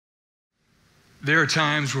there are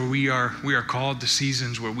times where we are called to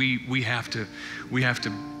seasons where we have to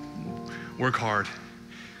work hard.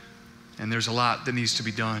 And there's a lot that needs to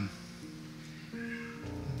be done.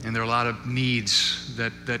 And there are a lot of needs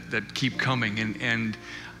that keep coming. And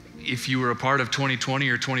if you were a part of 2020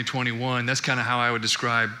 or 2021, that's kind of how I would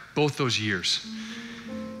describe both those years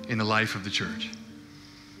in the life of the church.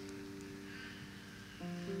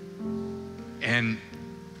 And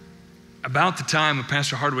about the time of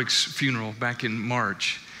Pastor Hardwick's funeral back in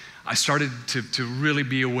March, I started to really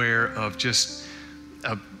be aware of just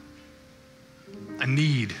a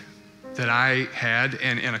need that I had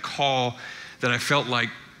and a call that I felt like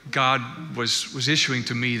God was issuing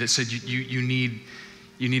to me that said, you need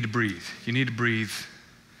to breathe. You need to breathe.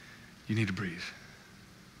 You need to breathe.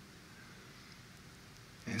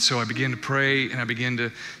 And so I began to pray, and I began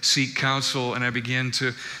to seek counsel, and I began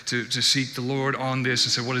to seek the Lord on this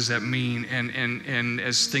and say, what does that mean? And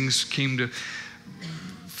as things came to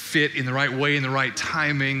fit in the right way, in the right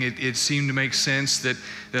timing, it seemed to make sense that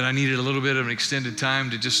I needed a little bit of an extended time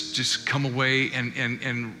to just come away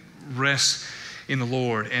and rest in the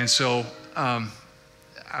Lord. And so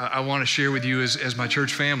I want to share with you as my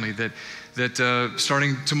church family that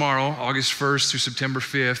starting tomorrow, August 1st through September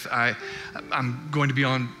 5th, I'm going to be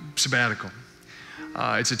on sabbatical.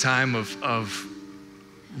 It's a time of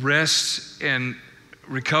rest and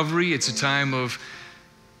recovery. It's a time of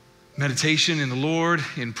meditation in the Lord,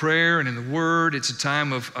 in prayer and in the Word. It's a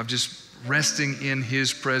time of just resting in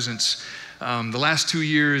His presence. The last 2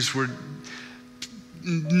 years were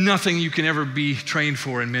nothing you can ever be trained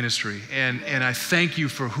for in ministry. And I thank you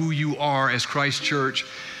for who you are as Christ Church,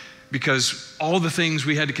 because all the things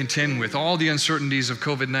we had to contend with, all the uncertainties of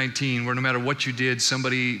COVID-19, where no matter what you did,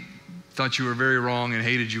 somebody thought you were very wrong and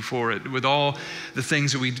hated you for it. With all the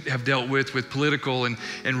things that we have dealt with political and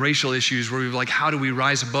racial issues, where we're like, how do we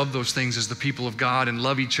rise above those things as the people of God and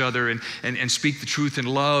love each other and speak the truth in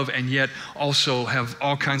love, and yet also have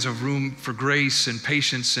all kinds of room for grace and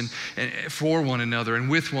patience and for one another and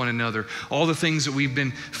with one another. All the things that we've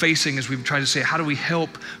been facing as we've tried to say, how do we help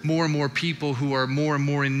more and more people who are more and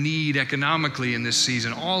more in need economically in this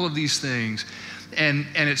season? All of these things. And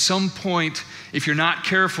at some point, if you're not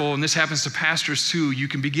careful, and this happens to pastors too, you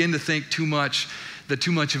can begin to think too much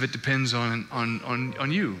of it depends on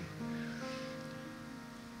you.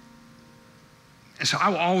 And so I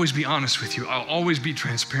will always be honest with you. I'll always be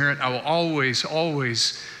transparent. I will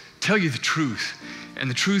always tell you the truth. And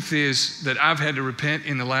the truth is that I've had to repent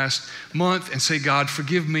in the last month and say, God,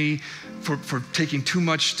 forgive me for taking too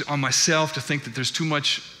much on myself, to think that there's too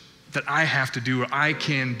much that I have to do or I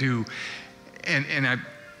can do. And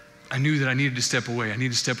I knew that I needed to step away. I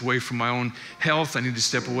needed to step away from my own health. I needed to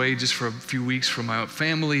step away just for a few weeks from my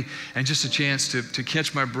family, and just a chance to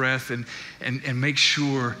catch my breath and make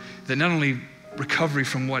sure that not only recovery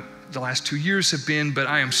from what the last 2 years have been, but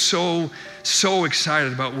I am so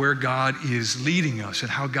excited about where God is leading us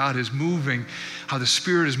and how God is moving, how the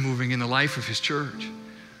Spirit is moving in the life of His church.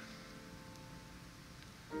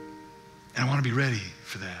 And I want to be ready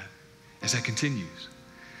for that as that continues.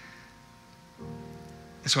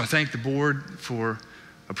 And so I thank the board for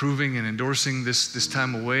approving and endorsing this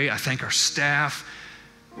time away. I thank our staff,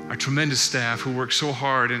 our tremendous staff who work so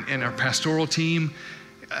hard, and our pastoral team.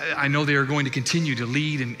 I know they are going to continue to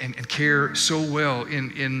lead and care so well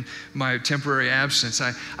in my temporary absence.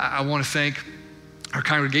 I want to thank our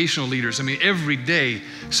congregational leaders. I mean, every day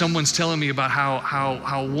someone's telling me about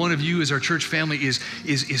how one of you as our church family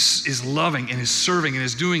is loving and is serving and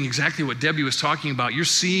is doing exactly what Debbie was talking about. You're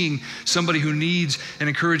seeing somebody who needs an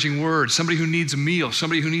encouraging word, somebody who needs a meal,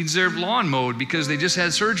 somebody who needs their lawn mowed because they just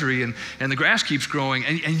had surgery and the grass keeps growing,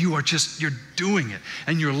 and you're doing it,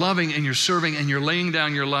 and you're loving and you're serving and you're laying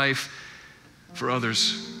down your life for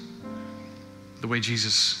others the way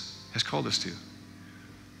Jesus has called us to.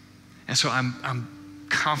 And so I'm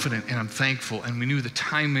confident and I'm thankful, and we knew the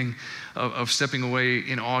timing of stepping away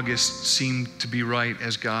in August seemed to be right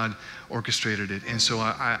as God orchestrated it. And so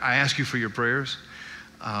I ask you for your prayers.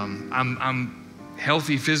 I'm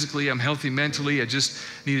healthy physically, I'm healthy mentally. I just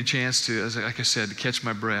need a chance to, like I said, to catch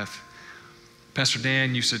my breath. Pastor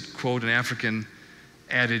Dan used to quote an African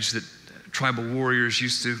adage that tribal warriors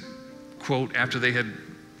used to quote after they had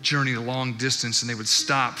journeyed a long distance, and they would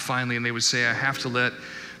stop finally and they would say, I have to let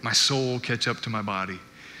my soul catch up to my body.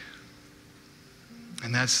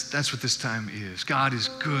 And that's what this time is. God is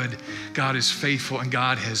good, God is faithful, and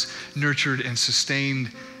God has nurtured and sustained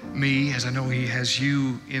me, as I know He has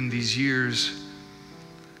you in these years.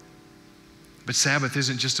 But Sabbath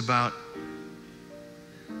isn't just about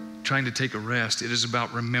trying to take a rest. It is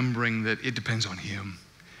about remembering that it depends on Him.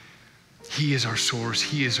 He is our source.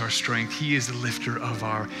 He is our strength. He is the lifter of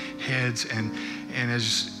our heads. And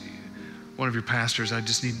as one of your pastors, I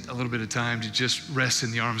just need a little bit of time to just rest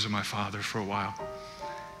in the arms of my Father for a while.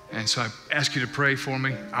 And so I ask you to pray for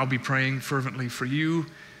me. I'll be praying fervently for you,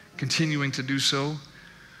 continuing to do so.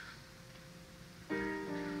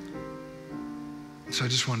 So I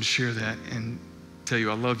just wanted to share that and tell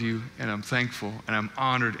you I love you, and I'm thankful, and I'm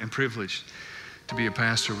honored and privileged to be a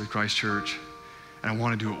pastor with Christ Church. And I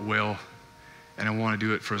want to do it well, and I want to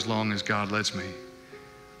do it for as long as God lets me.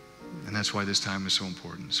 And that's why this time is so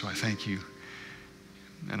important. So I thank you,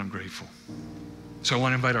 and I'm grateful. So I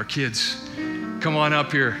want to invite our kids. Come on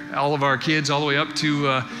up here. All of our kids all the way up to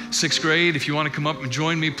 6th grade. If you want to come up and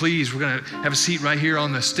join me, please. We're going to have a seat right here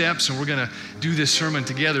on the steps, and we're going to do this sermon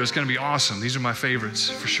together. It's going to be awesome. These are my favorites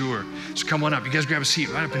for sure. So come on up. You guys grab a seat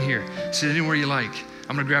right up in here. Sit anywhere you like.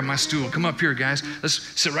 I'm going to grab my stool. Come up here, guys. Let's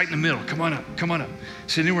sit right in the middle. Come on up. Come on up.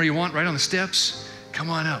 Sit anywhere you want, right on the steps. Come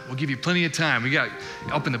on up. We'll give you plenty of time. We got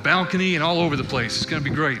up in the balcony and all over the place. It's going to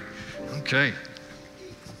be great. Okay.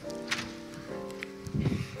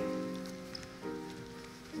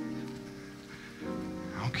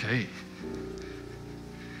 Okay.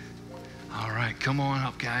 All right. Come on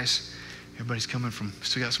up, guys. Everybody's coming from,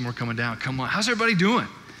 still got some more coming down. Come on. How's everybody doing?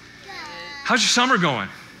 Good. How's your summer going?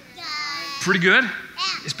 Good. Pretty good? Yeah.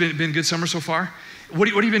 It's been a good summer so far? What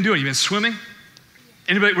have you been doing? You been swimming?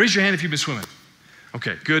 Anybody, raise your hand if you've been swimming.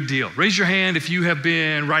 Okay, good deal. Raise your hand if you have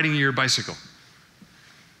been riding your bicycle.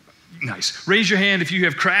 Nice. Raise your hand if you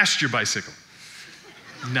have crashed your bicycle.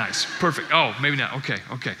 Nice, perfect. Oh, maybe not. Okay.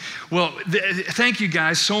 Well, thank you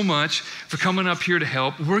guys so much for coming up here to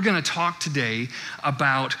help. We're going to talk today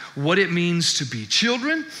about what it means to be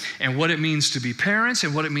children and what it means to be parents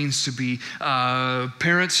and what it means to be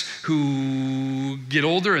parents who get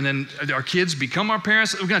older and then our kids become our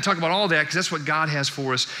parents. We're going to talk about all that because that's what God has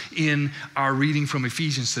for us in our reading from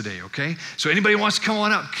Ephesians today, okay? So anybody wants to come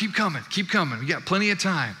on up, keep coming. We got plenty of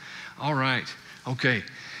time. All right, okay.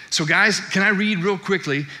 So guys, can I read real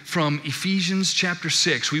quickly from Ephesians chapter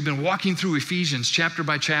 6? We've been walking through Ephesians chapter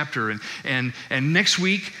by chapter, and next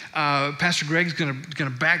week, Pastor Greg's gonna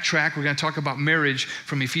backtrack. We're gonna talk about marriage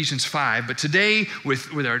from Ephesians 5. But today,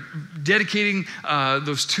 with our dedicating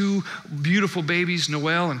those two beautiful babies,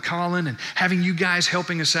 Noelle and Colin, and having you guys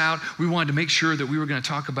helping us out, we wanted to make sure that we were gonna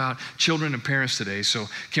talk about children and parents today. So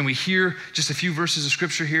can we hear just a few verses of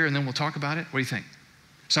scripture here, and then we'll talk about it? What do you think?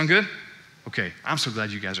 Sound good? Okay, I'm so glad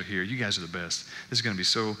you guys are here. You guys are the best. This is going to be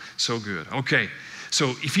so good. Okay,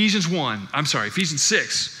 so Ephesians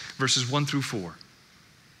 6, verses 1 through 4.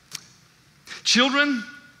 Children,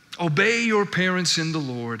 obey your parents in the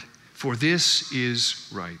Lord, for this is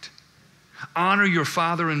right. Honor your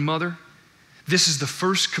father and mother. This is the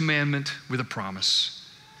first commandment with a promise,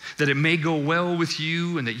 that it may go well with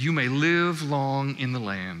you and that you may live long in the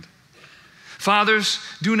land. Fathers,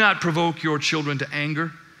 do not provoke your children to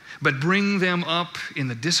anger, but bring them up in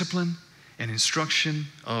the discipline and instruction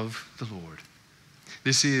of the Lord.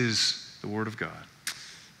 This is the word of God.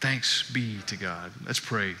 Thanks be to God. Let's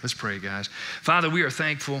pray, guys. Father, we are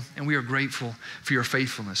thankful and we are grateful for your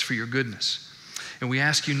faithfulness, for your goodness. And we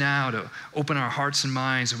ask you now to open our hearts and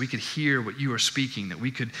minds that we could hear what you are speaking, that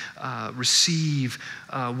we could receive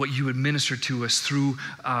what you would minister to us through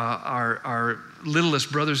our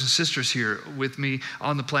littlest brothers and sisters here with me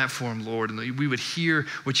on the platform, Lord, and that we would hear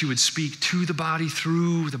what you would speak to the body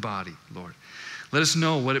through the body, Lord. Let us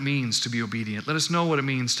know what it means to be obedient. Let us know what it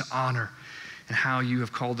means to honor and how you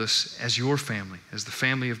have called us as your family, as the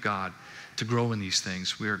family of God, to grow in these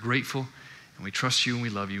things. We are grateful and we trust you and we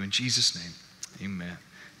love you in Jesus' name. Amen.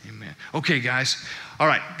 Okay, guys. All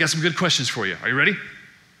right, got some good questions for you. Are you ready?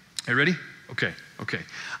 Okay.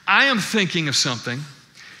 I am thinking of something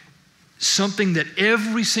that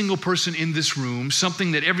every single person in this room,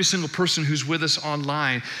 something that every single person who's with us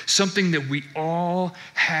online, something that we all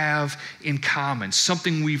have in common,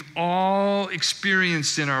 something we've all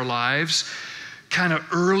experienced in our lives, kind of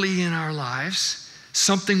early in our lives,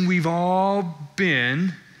 something we've all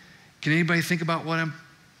been. Can anybody think about what I'm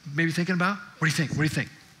maybe thinking about? What do you think? Birth.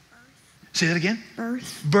 Say that again?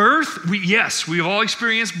 Birth? Yes, we've all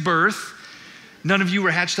experienced birth. None of you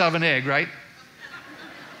were hatched out of an egg, right?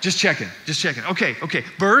 Just checking. Okay.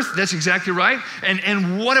 Birth, that's exactly right.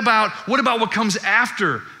 And what about what comes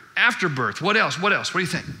after birth? What else? What do you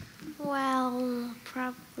think? Well,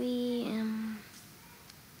 probably,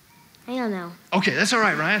 I don't know. Okay, that's all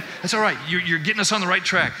right, Ryan. That's all right. You're getting us on the right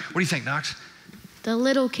track. What do you think, Knox? The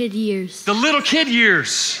little kid years. The little kid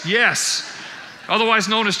years, yes. Otherwise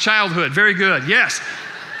known as childhood. Very good, yes.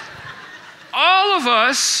 all of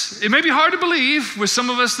us, it may be hard to believe with some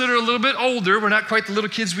of us that are a little bit older, we're not quite the little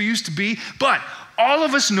kids we used to be, but all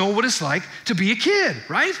of us know what it's like to be a kid,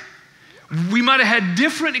 right? We might have had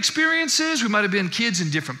different experiences. We might have been kids in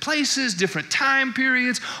different places, different time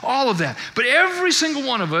periods, all of that. But every single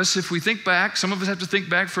one of us, if we think back, some of us have to think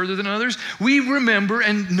back further than others, we remember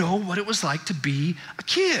and know what it was like to be a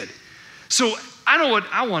kid. So I know what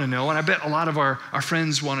I want to know, and I bet a lot of our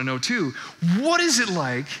friends want to know too. What is it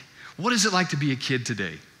like to be a kid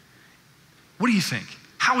today? What do you think?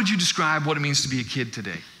 How would you describe what it means to be a kid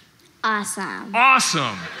today? Awesome.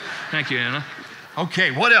 Awesome. Thank you, Anna.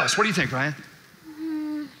 Okay, what else? What do you think, Ryan?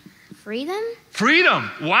 Freedom?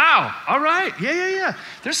 Freedom. Wow. All right. Yeah.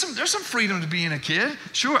 There's some freedom to being a kid.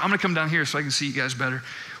 Sure. I'm going to come down here so I can see you guys better.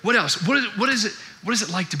 What else? What is it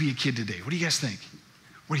like to be a kid today? What do you guys think?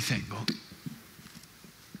 What do you think, Bo?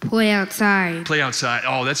 Play outside. Play outside.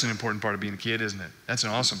 Oh, that's an important part of being a kid, isn't it? That's an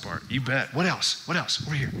awesome part. You bet. What else?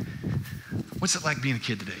 Over here. What's it like being a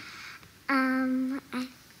kid today?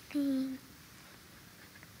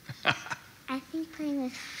 I think playing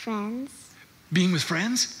with friends. Being with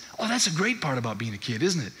friends? Oh, that's a great part about being a kid,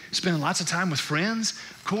 isn't it? Spending lots of time with friends?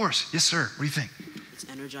 Of course. Yes, sir. What do you think? It's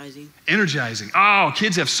energizing. Energizing. Oh,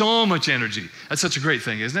 kids have so much energy. That's such a great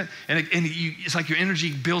thing, isn't it? And it's like your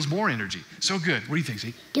energy builds more energy. So good. What do you think,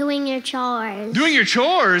 Zeke? Doing your chores. Doing your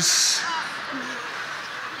chores?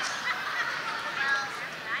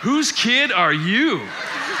 Whose kid are you?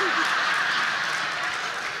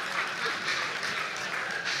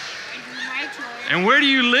 And where do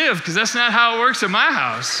you live? Because that's not how it works at my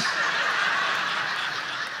house.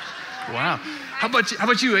 Wow. How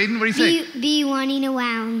about you, Aiden? What do you think? Be running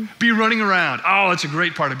around. Be running around. Oh, that's a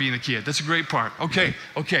great part of being a kid. That's a great part. Okay.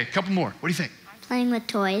 A couple more. What do you think? Playing with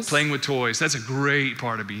toys. Playing with toys. That's a great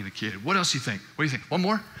part of being a kid. What else do you think? What do you think? One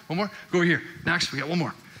more? Go over here. Next, we got one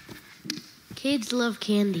more. Kids love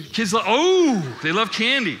candy. They love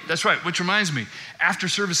candy. That's right, which reminds me, after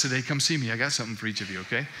service today, come see me. I got something for each of you,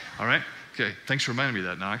 okay? All right? Okay, thanks for reminding me of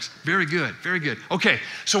that, Knox. Very good. Okay,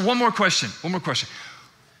 so one more question.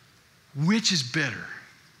 Which is better,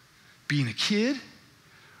 being a kid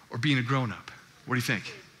or being a grown-up? What do you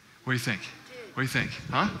think?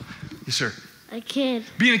 Huh? Yes, sir. A kid.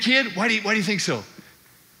 Being a kid? Why do you think so?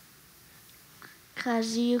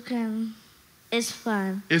 Because it's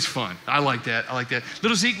fun. It's fun. I like that.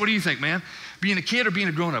 Little Zeke, what do you think, man? Being a kid or being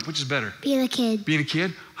a grown-up? Which is better? Being a kid. Being a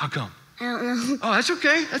kid? How come? I don't know. Oh, that's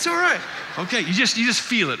okay. That's all right. Okay, you just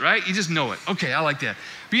feel it, right? You just know it. Okay, I like that.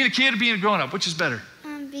 Being a kid or being a grown-up, which is better?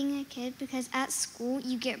 Being a kid, because at school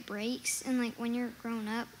you get breaks, and like when you're grown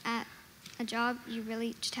up at a job, you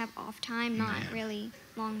really just have off time, not really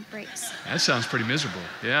long breaks. That sounds pretty miserable.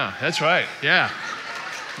 Yeah, that's right. Yeah.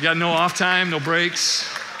 You got no off time, no breaks.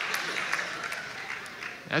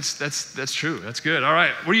 That's true. That's good. All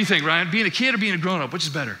right. What do you think, Ryan? Being a kid or being a grown-up, which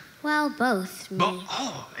is better? Well, both.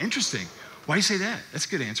 Oh, interesting. Why do you say that? That's a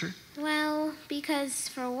good answer. Well, because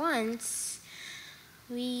for once,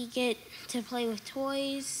 we get to play with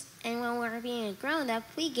toys, and when we're being a grown-up,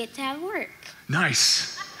 we get to have work.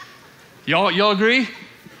 Nice. Y'all agree?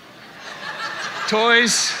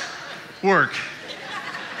 Toys, work.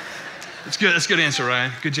 That's good. That's a good answer,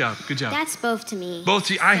 Ryan. Good job. That's both to me. Both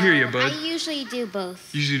to you. I hear you, bud. I usually do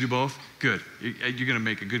both. Usually do both? Good. You're going to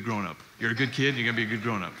make a good grown-up. You're a good kid, you're going to be a good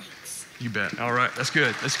grown-up. Thanks. You bet. All right. That's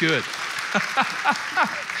good.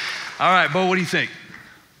 All right, Bo, what do you think?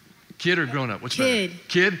 Kid or grown-up? What's Kid. better?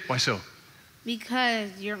 Kid? Why so?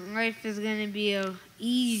 Because your life is going to be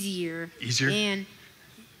easier. Easier? And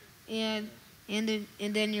then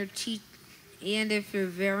and if you're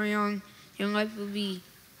very young, your life will be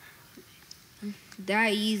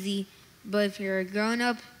that easy. But if you're a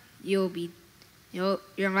grown-up, your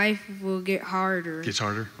life will get harder. Gets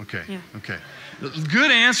harder? Okay. Yeah. Okay.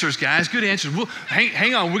 Good answers, guys. Good answers.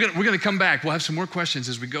 Hang on. We're gonna come back. We'll have some more questions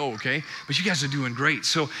as we go, okay? But you guys are doing great.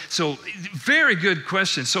 So very good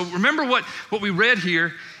questions. So remember what we read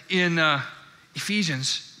here in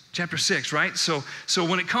Ephesians chapter 6, right? So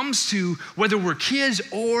when it comes to whether we're kids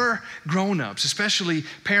or grown-ups, especially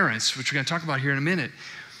parents, which we're gonna talk about here in a minute,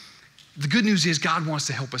 the good news is God wants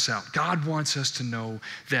to help us out. God wants us to know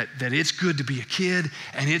that it's good to be a kid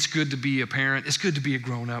and it's good to be a parent. It's good to be a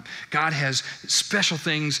grown-up. God has special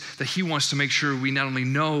things that he wants to make sure we not only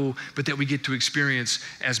know, but that we get to experience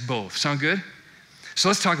as both. Sound good? So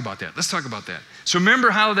let's talk about that. So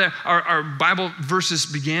remember how our Bible verses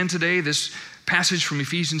began today, this passage from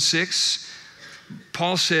Ephesians 6.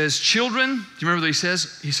 Paul says, children, do you remember what he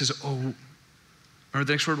says? He says, remember what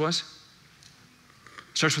the next word was?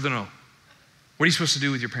 Starts with an O. What are you supposed to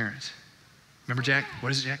do with your parents? Remember, Jack?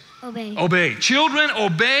 What is it, Jack? Obey. Obey. Children,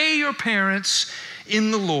 obey your parents in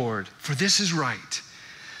the Lord, for this is right.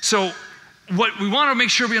 So what we want to make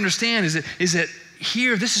sure we understand is that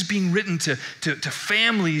here, this is being written to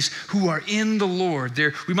families who are in the Lord.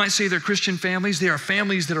 We might say they're Christian families. They are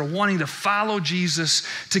families that are wanting to follow Jesus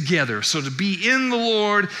together. So to be in the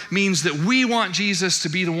Lord means that we want Jesus to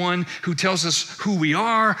be the one who tells us who we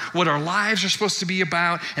are, what our lives are supposed to be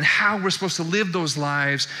about, and how we're supposed to live those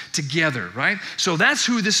lives together, right? So that's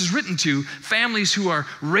who this is written to, families who are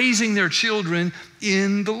raising their children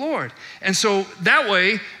in the Lord. And so that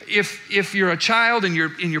way, if you're a child and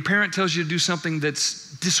your parent tells you to do something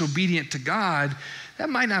that's disobedient to God, that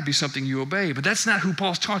might not be something you obey, but that's not who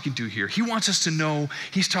Paul's talking to here. He wants us to know,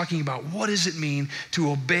 he's talking about what does it mean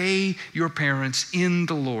to obey your parents in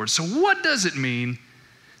the Lord. So what does it mean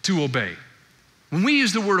to obey? When we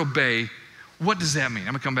use the word obey, what does that mean?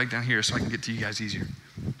 I'm gonna come back down here so I can get to you guys easier.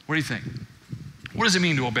 What do you think? What does it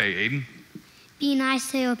mean to obey, Aiden? Be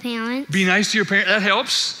nice to your parents. Be nice to your parents. That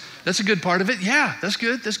helps. That's a good part of it. Yeah, that's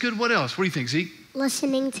good. That's good. What else? What do you think, Zeke?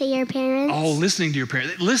 Listening to your parents. Oh, listening to your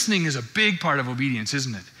parents. Listening is a big part of obedience,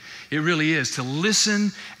 isn't it? It really is. To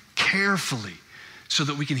listen carefully so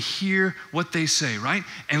that we can hear what they say, right?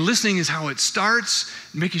 And listening is how it starts,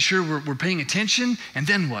 making sure we're paying attention. And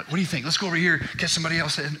then what? What do you think? Let's go over here, catch somebody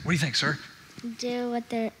else. What do you think, sir? Do what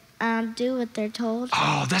they're told.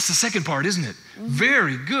 Oh, that's the second part, isn't it? Mm-hmm.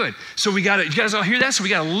 Very good. So you guys all hear that? So we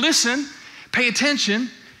got to listen, pay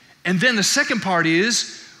attention, and then the second part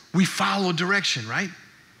is we follow direction, right?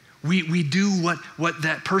 We do what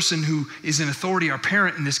that person who is in authority, our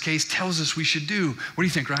parent in this case, tells us we should do. What do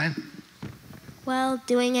you think, Ryan? Well,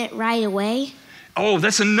 doing it right away. Oh,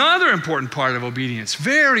 that's another important part of obedience.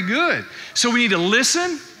 Very good. So we need to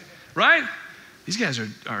listen, right? These guys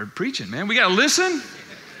are preaching, man. We got to listen.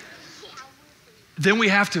 Then we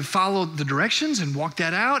have to follow the directions and walk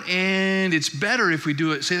that out. And it's better if we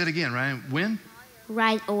do it. Say that again, Ryan. When?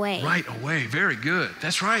 Right away. Right away. Very good.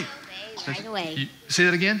 That's right. Right away. Say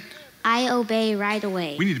that again. I obey right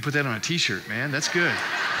away. We need to put that on a t-shirt, man. That's good.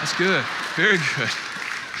 That's good. Very good.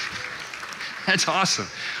 That's awesome.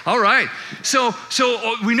 All right. So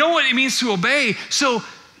we know what it means to obey. So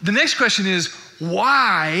the next question is,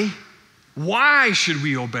 why should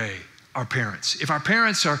we obey our parents? If our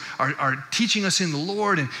parents are teaching us in the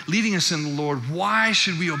Lord and leading us in the Lord, why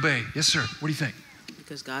should we obey? Yes, sir. What do you think?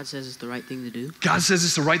 Because God says it's the right thing to do. God says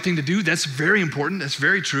it's the right thing to do. That's very important. That's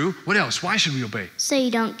very true. What else? Why should we obey? So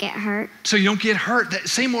you don't get hurt. So you don't get hurt.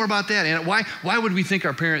 Say more about that. And why would we think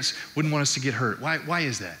our parents wouldn't want us to get hurt? Why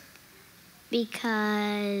is that?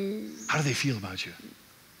 Because... How do they feel about you?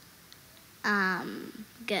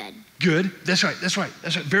 Good. Good. That's right.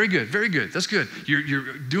 Very good. Very good. That's good.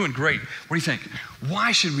 You're doing great. What do you think?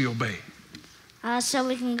 Why should we obey? So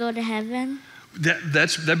we can go to heaven.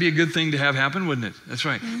 That'd be a good thing to have happen, wouldn't it? That's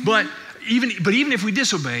right. Mm-hmm. But even if we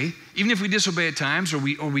disobey, at times, or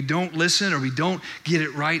we don't listen, or we don't get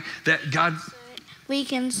it right, that God. We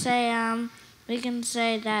can say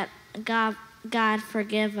that God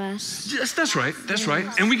forgive us. Yes, that's right. That's right.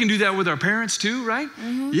 And we can do that with our parents too, right?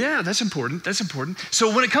 Mm-hmm. Yeah, that's important. That's important.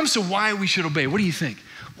 So when it comes to why we should obey, what do you think?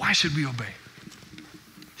 Why should we obey?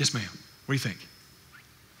 Yes, ma'am. What do you think?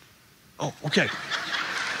 Oh, okay.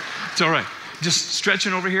 It's all right. Just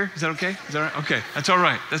stretching over here. Is that okay? Is that all right? Okay. That's all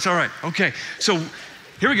right. That's all right. Okay. So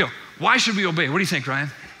here we go. Why should we obey? What do you think,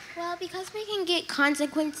 Ryan? Well, because we can get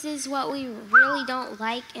consequences what we really don't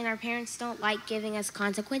like, and our parents don't like giving us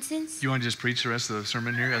consequences. You want to just preach the rest of the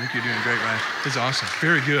sermon here? I think you're doing great, Ryan. That's awesome.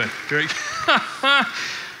 Very good. Very good.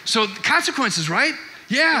 So consequences, right?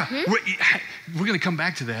 Yeah. Mm-hmm. We're going to come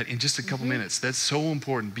back to that in just a couple minutes. That's so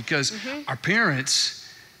important because our parents,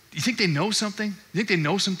 do you think they know something? You think they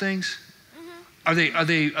know some things? Are they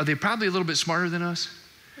probably a little bit smarter than us?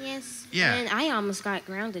 Yes. Yeah. And I almost got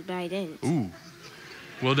grounded, but I didn't. Ooh.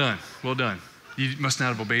 Well done. Well done. You must not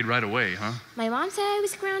have obeyed right away, huh? My mom said I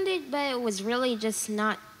was grounded, but it was really just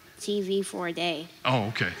not TV for a day. Oh,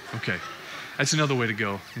 okay. Okay. That's another way to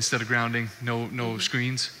go. Instead of grounding, no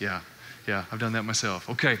screens. Yeah. Yeah, I've done that myself.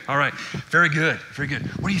 Okay. All right. Very good. Very good.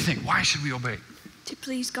 What do you think? Why should we obey? To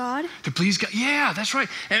please God. To please God. Yeah, that's right.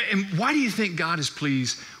 And why do you think God is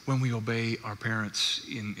pleased when we obey our parents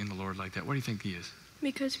in the Lord like that? What do you think he is?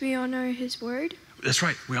 Because we honor his word. That's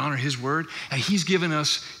right. We honor his word. And he's given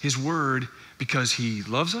us his word because he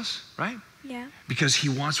loves us, right? Yeah. Because he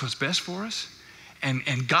wants what's best for us.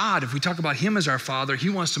 And God, if we talk about him as our Father, he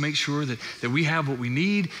wants to make sure that we have what we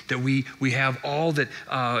need, that we have all that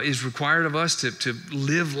is required of us to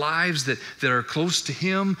live lives that are close to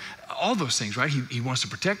him, all those things, right? He wants to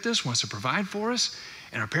protect us, wants to provide for us.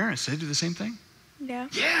 And our parents, they do the same thing. Yeah.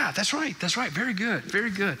 Yeah, that's right. That's right. Very good.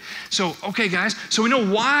 Very good. So, okay, guys. So we know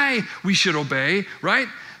why we should obey, right?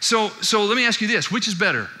 So let me ask you this. Which is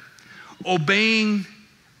better? Obeying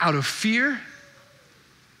out of fear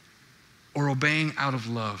or obeying out of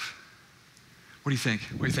love? What do you think?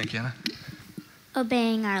 What do you think, Yana?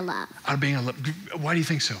 Obeying our love. Out of obeying out of love. Why do you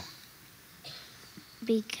think so?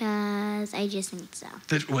 Because I just think so.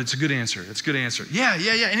 Well, it's a good answer. It's a good answer. Yeah.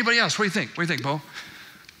 Anybody else? What do you think? What do you think, Bo?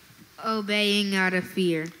 Obeying out of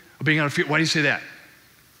fear. Obeying out of fear. Why do you say that?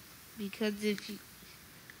 Because if you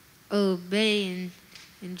obey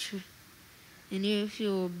and if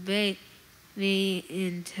you obey me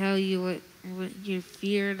and tell you what you're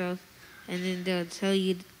feared of, and then they'll tell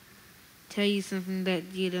you something that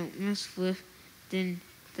you don't mess with, then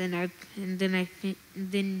you're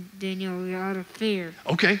out of fear.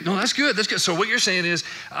 Okay, no, that's good. That's good. So what you're saying is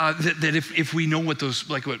that if we know what those,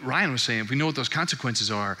 like what Ryan was saying, if we know what those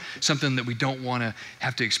consequences are, something that we don't want to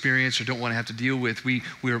have to experience or don't want to have to deal with,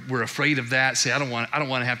 we're afraid of that. Say, I don't want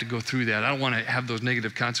to have to go through that. I don't want to have those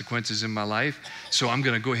negative consequences in my life. So I'm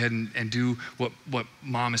going to go ahead and do what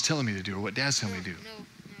mom is telling me to do or what dad's telling me to do. No,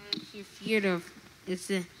 if you're feared of,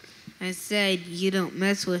 I said you don't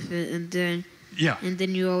mess with it, and then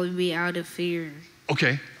you will be out of fear.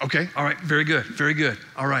 Okay, all right, very good,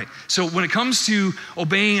 all right. So when it comes to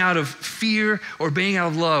obeying out of fear or obeying out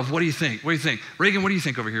of love, what do you think? Reagan, what do you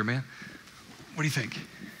think over here, man? What do you think?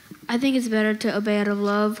 I think it's better to obey out of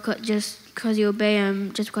love just because you obey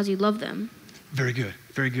them, just because you love them. Very good.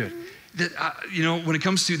 When it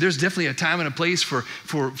comes to, there's definitely a time and a place for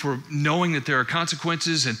knowing that there are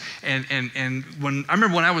consequences. And when I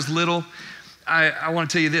remember when I was little, I want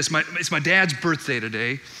to tell you this. It's my dad's birthday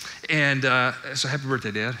today, and so happy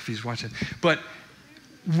birthday, Dad, if he's watching. But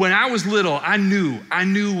when I was little, I knew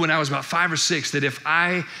when I was about 5 or 6 that if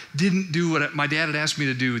I didn't do what my dad had asked me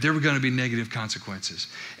to do, there were going to be negative consequences.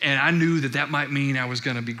 And I knew that might mean I was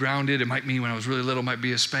going to be grounded. It might mean when I was really little, it might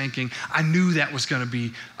be a spanking. I knew that was going to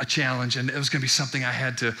be a challenge, and it was going to be something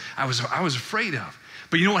I was afraid of.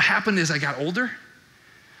 But you know what happened as I got older?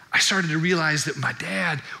 I started to realize that my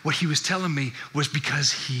dad, what he was telling me was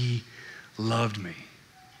because he loved me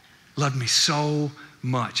so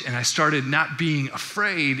much. And I started not being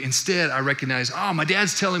afraid. Instead, I recognized, my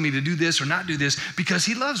dad's telling me to do this or not do this because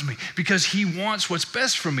he loves me, because he wants what's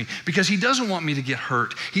best for me, because he doesn't want me to get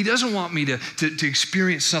hurt. He doesn't want me to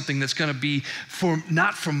experience something that's going to be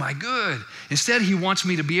not for my good. Instead, he wants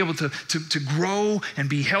me to be able to grow and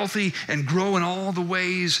be healthy and grow in all the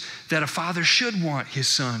ways that a father should want his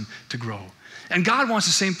son to grow. And God wants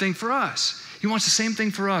the same thing for us. He wants the same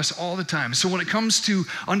thing for us all the time. So when it comes to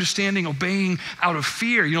understanding obeying out of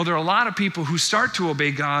fear, there are a lot of people who start to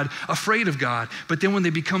obey God afraid of God, but then when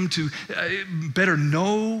they become to better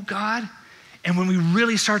know God, and when we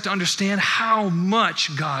really start to understand how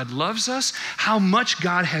much God loves us, how much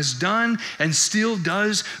God has done and still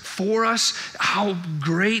does for us, how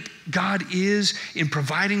great God is in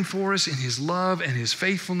providing for us in his love and his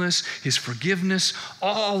faithfulness, his forgiveness,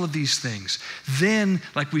 all of these things, then,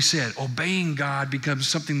 like we said, obeying God becomes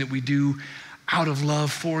something that we do out of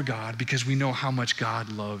love for God because we know how much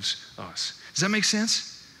God loves us. Does that make sense?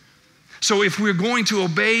 So if we're going to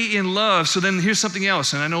obey in love, so then here's something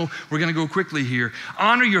else, and I know we're going to go quickly here.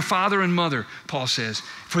 Honor your father and mother, Paul says,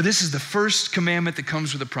 for this is the first commandment that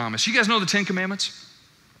comes with a promise. You guys know the 10 Commandments?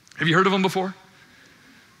 Have you heard of them before?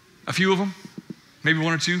 A few of them? Maybe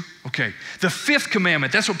 1 or 2? Okay. The 5th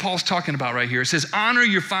commandment, that's what Paul's talking about right here. It says, honor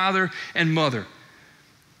your father and mother.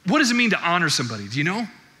 What does it mean to honor somebody? Do you know?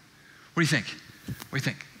 What do you think?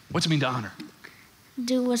 What's it mean to honor?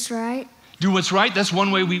 Do what's right. Do what's right. That's one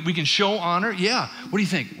way we can show honor. Yeah. What do you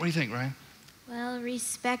think? Ryan? Well,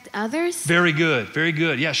 respect others. Very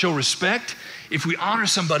good. Yeah, show respect. If we honor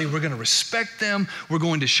somebody, we're going to respect them. We're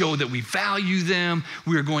going to show that we value them.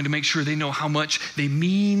 We are going to make sure they know how much they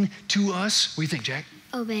mean to us. What do you think, Jack?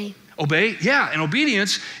 Obey. Obey? Yeah, and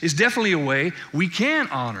obedience is definitely a way we can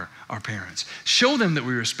honor our parents. Show them that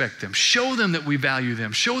we respect them. Show them that we value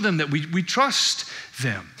them. Show them that we trust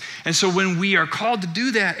them. And so when we are called to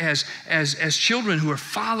do that as children who are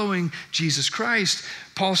following Jesus Christ,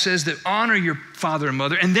 Paul says that honor your father and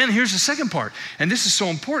mother. And then here's the second part, and this is so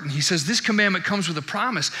important. He says this commandment comes with a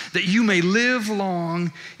promise that you may live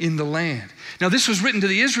long in the land. Now this was written to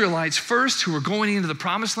the Israelites first who were going into the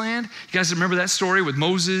promised land. You guys remember that story with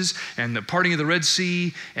Moses and the parting of the Red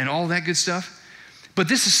Sea and all that good stuff? But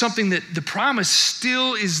this is something that the promise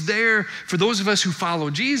still is there for those of us who follow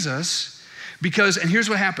Jesus, because, and here's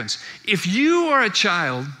what happens. If you are a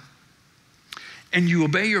child and you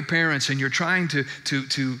obey your parents and you're trying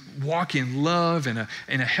to walk in love and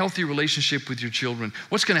a healthy relationship with your children,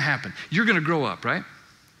 what's going to happen? You're going to grow up, right?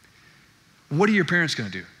 What are your parents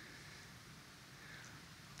going to do?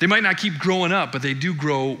 They might not keep growing up, but they do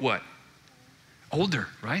grow what? Older,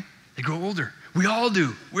 right? They grow older. We all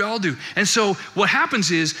do. We all do. And so what happens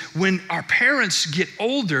is when our parents get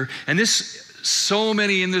older, and so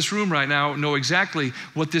many in this room right now know exactly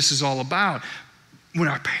what this is all about. When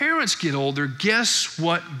our parents get older, guess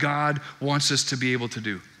what God wants us to be able to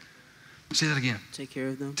do? Say that again. Take care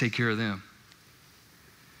of them. Take care of them.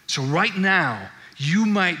 So right now, you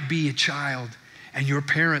might be a child and your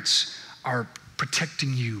parents are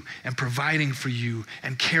protecting you and providing for you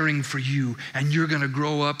and caring for you, and you're going to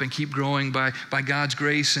grow up and keep growing by God's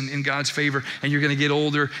grace and in God's favor, and you're going to get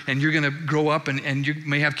older and you're going to grow up and you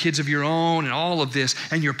may have kids of your own and all of this,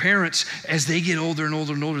 and your parents, as they get older and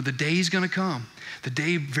older and older, the day is going to come. The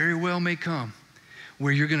day very well may come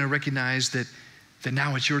where you're going to recognize that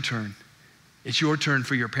now it's your turn. It's your turn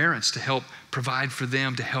for your parents to help provide for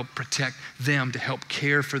them, to help protect them, to help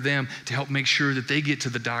care for them, to help make sure that they get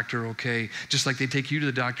to the doctor okay, just like they take you to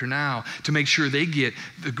the doctor now, to make sure they get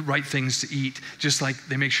the right things to eat, just like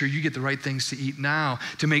they make sure you get the right things to eat now,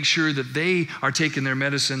 to make sure that they are taking their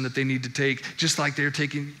medicine that they need to take, just like they're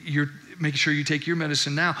making sure you take your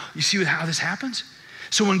medicine now. You see how this happens?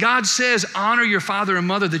 So when God says, honor your father and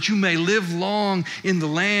mother that you may live long in the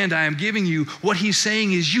land I am giving you, what he's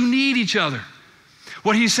saying is you need each other.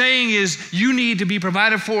 What he's saying is you need to be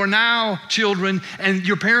provided for now, children, and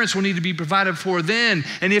your parents will need to be provided for then.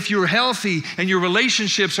 And if you're healthy and your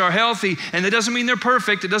relationships are healthy, and that doesn't mean they're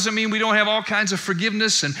perfect, it doesn't mean we don't have all kinds of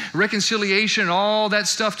forgiveness and reconciliation and all that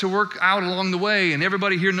stuff to work out along the way, and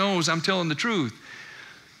everybody here knows I'm telling the truth.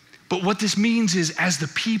 But what this means is, as the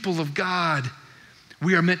people of God,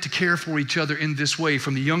 we are meant to care for each other in this way,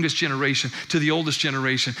 from the youngest generation to the oldest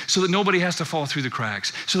generation, so that nobody has to fall through the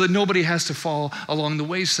cracks, so that nobody has to fall along the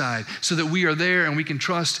wayside, so that we are there and we can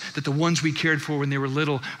trust that the ones we cared for when they were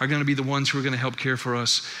little are going to be the ones who are going to help care for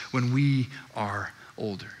us when we are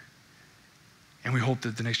older. And we hope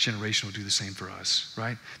that the next generation will do the same for us,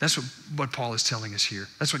 right? That's what Paul is telling us here.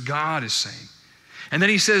 That's what God is saying. And then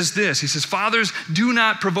he says this, he says, fathers, do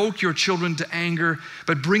not provoke your children to anger,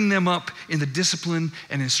 but bring them up in the discipline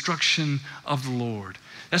and instruction of the Lord.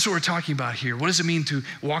 That's what we're talking about here. What does it mean to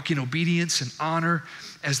walk in obedience and honor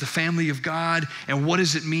as the family of God? And what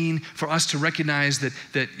does it mean for us to recognize that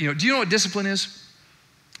do you know what discipline is?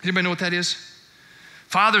 Does anybody know what that is?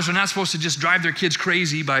 Fathers are not supposed to just drive their kids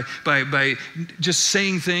crazy by just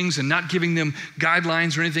saying things and not giving them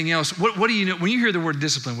guidelines or anything else. What do you know? When you hear the word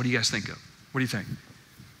discipline, what do you guys think of? What do you think?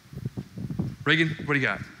 Reagan, what do you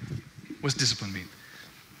got? What's discipline mean?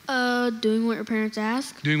 Doing what your parents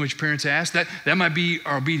ask. Doing what your parents ask. That might be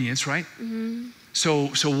our obedience, right? Mm-hmm. So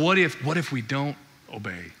what if we don't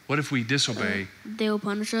obey? What if we disobey? They'll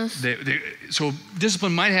punish us. So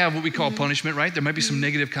discipline might have what we call punishment, right? There might be some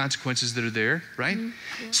negative consequences that are there, right?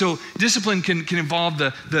 Mm-hmm. Yeah. So discipline can involve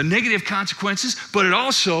the negative consequences, but it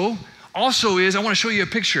also is, I want to show you a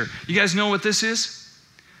picture. You guys know what this is?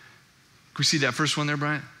 Can we see that first one there,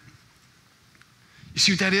 Bryant? You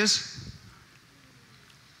see what that is?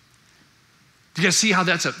 Do you guys see how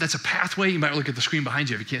that's a pathway? You might look at the screen behind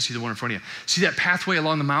you if you can't see the one in front of you. See that pathway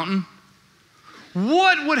along the mountain?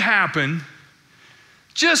 What would happen,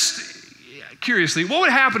 just curiously, what would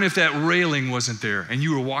happen if that railing wasn't there and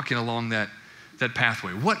you were walking along that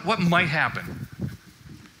pathway? What might happen?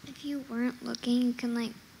 If you weren't looking, you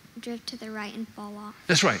can drift to the right and fall off.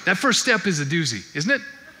 That's right. That first step is a doozy, isn't it?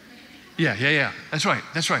 Yeah. That's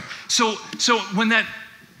right. So when that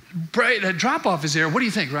drop off is there, what do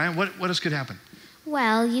you think, Ryan? What else could happen?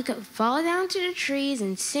 Well, you could fall down to the trees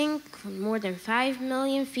and sink from more than 5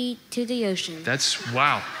 million feet to the ocean.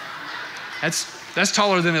 Wow. That's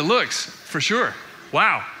taller than it looks, for sure.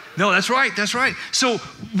 Wow. No, that's right. So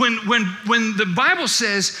when the Bible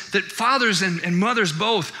says that fathers and mothers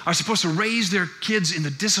both are supposed to raise their kids in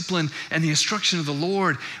the discipline and the instruction of the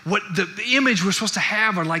Lord, what the image we're supposed to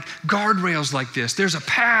have are like guardrails like this. There's a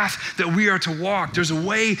path that we are to walk. There's a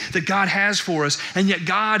way that God has for us, and yet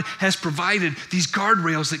God has provided these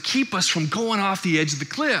guardrails that keep us from going off the edge of the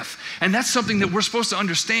cliff. And that's something that we're supposed to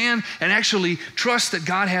understand and actually trust that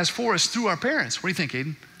God has for us through our parents. What do you think,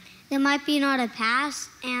 Aiden? There might be not a pass,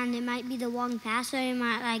 and it might be the wrong pass, so you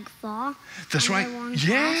might fall. That's right.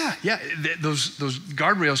 Yeah. Those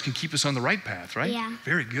guardrails can keep us on the right path, right? Yeah.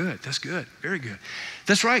 Very good. That's good. Very good.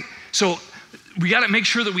 That's right. So we got to make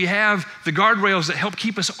sure that we have the guardrails that help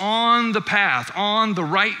keep us on the path, on the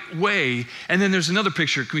right way. And then there's another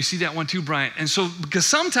picture. Can we see that one too, Bryant? And so, because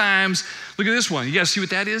sometimes, look at this one. You guys see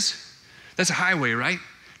what that is? That's a highway, right?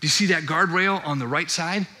 Do you see that guardrail on the right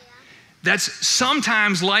side? That's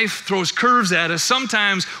sometimes life throws curves at us.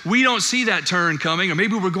 Sometimes we don't see that turn coming, or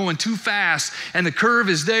maybe we're going too fast and the curve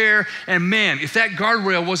is there. And man, if that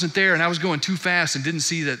guardrail wasn't there and I was going too fast and didn't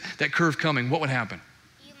see that curve coming, what would happen?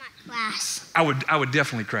 You might crash. I would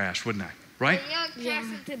definitely crash, wouldn't I? Right? You'll crash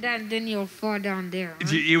into that, then you'll fall down there.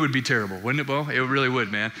 Right? It would be terrible, wouldn't it, Bo? It really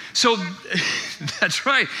would, man. So that's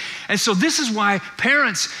right. And so this is why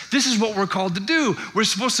parents, this is what we're called to do. We're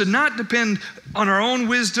supposed to not depend on our own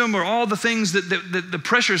wisdom or all the things that the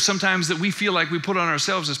pressures sometimes that we feel like we put on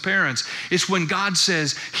ourselves as parents. It's when God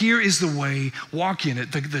says, here is the way, walk in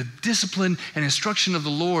it. The discipline and instruction of the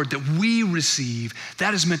Lord that we receive,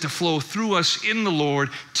 that is meant to flow through us in the Lord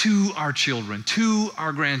to our children, to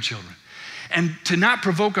our grandchildren. And to not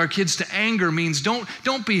provoke our kids to anger means don't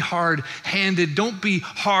be hard-handed, don't be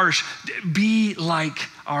harsh, be like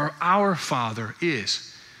our Father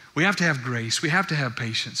is. We have to have grace, we have to have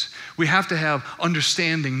patience, we have to have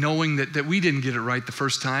understanding, knowing that we didn't get it right the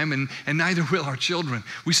first time, and neither will our children.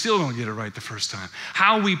 We still don't get it right the first time.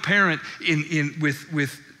 How we parent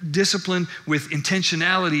with discipline, with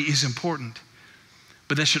intentionality is important,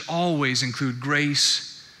 but that should always include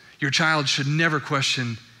grace. Your child should never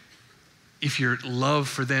question if your love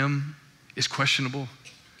for them is questionable.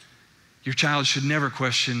 Your child should never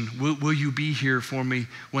question, will you be here for me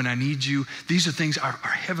when I need you? These are things our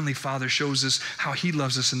Heavenly Father shows us how He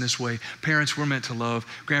loves us in this way. Parents, we're meant to love.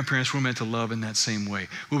 Grandparents, we're meant to love in that same way.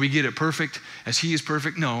 Will we get it perfect as He is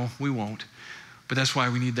perfect? No, we won't. But that's why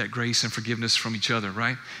we need that grace and forgiveness from each other,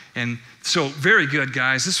 right? And so, very good,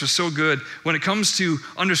 guys. This was so good. When it comes to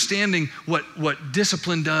understanding what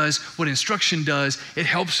discipline does, what instruction does, it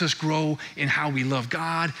helps us grow in how we love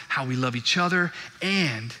God, how we love each other.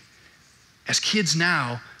 And as kids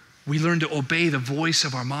now, we learn to obey the voice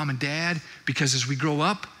of our mom and dad, because as we grow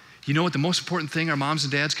up, you know what the most important thing our moms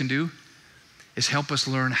and dads can do is help us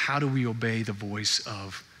learn how do we obey the voice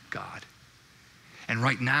of God. And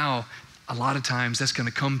right now, a lot of times that's going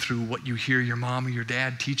to come through what you hear your mom or your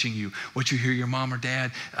dad teaching you, what you hear your mom or dad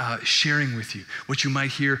sharing with you, what you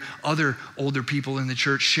might hear other older people in the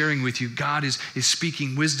church sharing with you. God is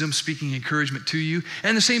speaking wisdom, speaking encouragement to you.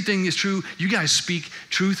 And the same thing is true. You guys speak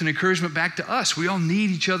truth and encouragement back to us. We all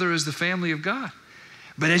need each other as the family of God.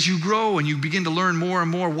 But as you grow and you begin to learn more and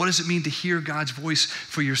more, what does it mean to hear God's voice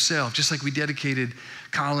for yourself? Just like we dedicated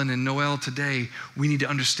Colin and Noel today, we need to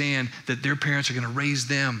understand that their parents are going to raise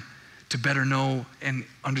them to better know and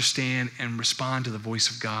understand and respond to the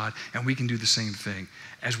voice of God. And we can do the same thing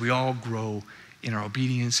as we all grow in our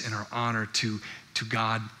obedience and our honor to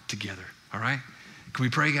God together. All right? Can we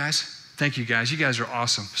pray, guys? Thank you, guys. You guys are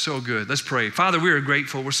awesome. So good. Let's pray. Father, we are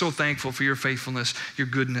grateful. We're so thankful for your faithfulness, your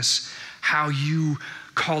goodness, how you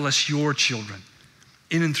call us your children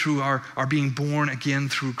in and through our being born again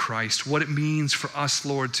through Christ, what it means for us,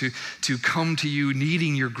 Lord, to come to you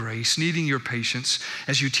needing your grace, needing your patience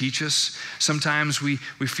as you teach us. Sometimes we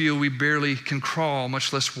feel we barely can crawl,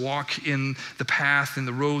 much less walk in the path and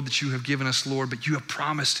the road that you have given us, Lord, but you have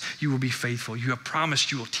promised you will be faithful. You have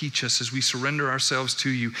promised you will teach us as we surrender ourselves to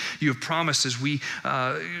you. You have promised as we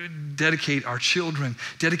dedicate our children,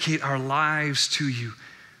 dedicate our lives to you,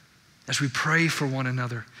 as we pray for one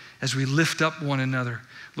another, as we lift up one another.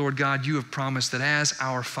 Lord God, you have promised that as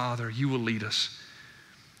our Father, you will lead us.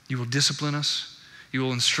 You will discipline us. You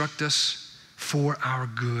will instruct us for our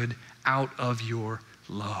good out of your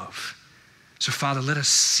love. So Father, let us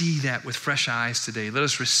see that with fresh eyes today. Let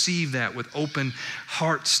us receive that with open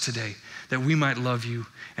hearts today, that we might love you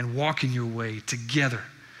and walk in your way together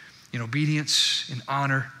in obedience, in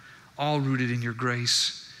honor, all rooted in your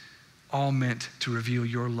grace, all meant to reveal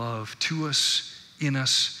your love to us, in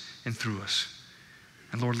us, and through us.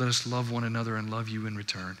 And Lord, let us love one another and love you in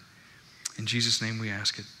return. In Jesus' name we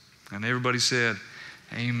ask it. And everybody said,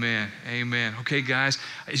 amen, amen. Okay, guys,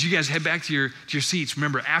 as you guys head back to your seats,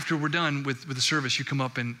 remember, after we're done with the service, you come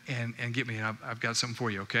up and get me, and I've got something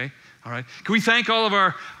for you, okay? All right? Can we thank all of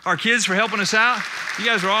our kids for helping us out? You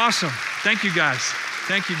guys are awesome. Thank you, guys.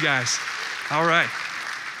 Thank you, guys. All right.